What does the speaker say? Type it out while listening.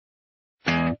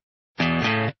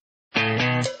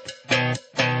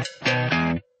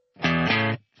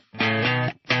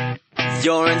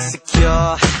You're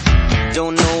insecure,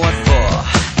 don't know what for.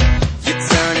 You're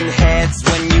turning heads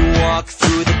when you walk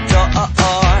through the door.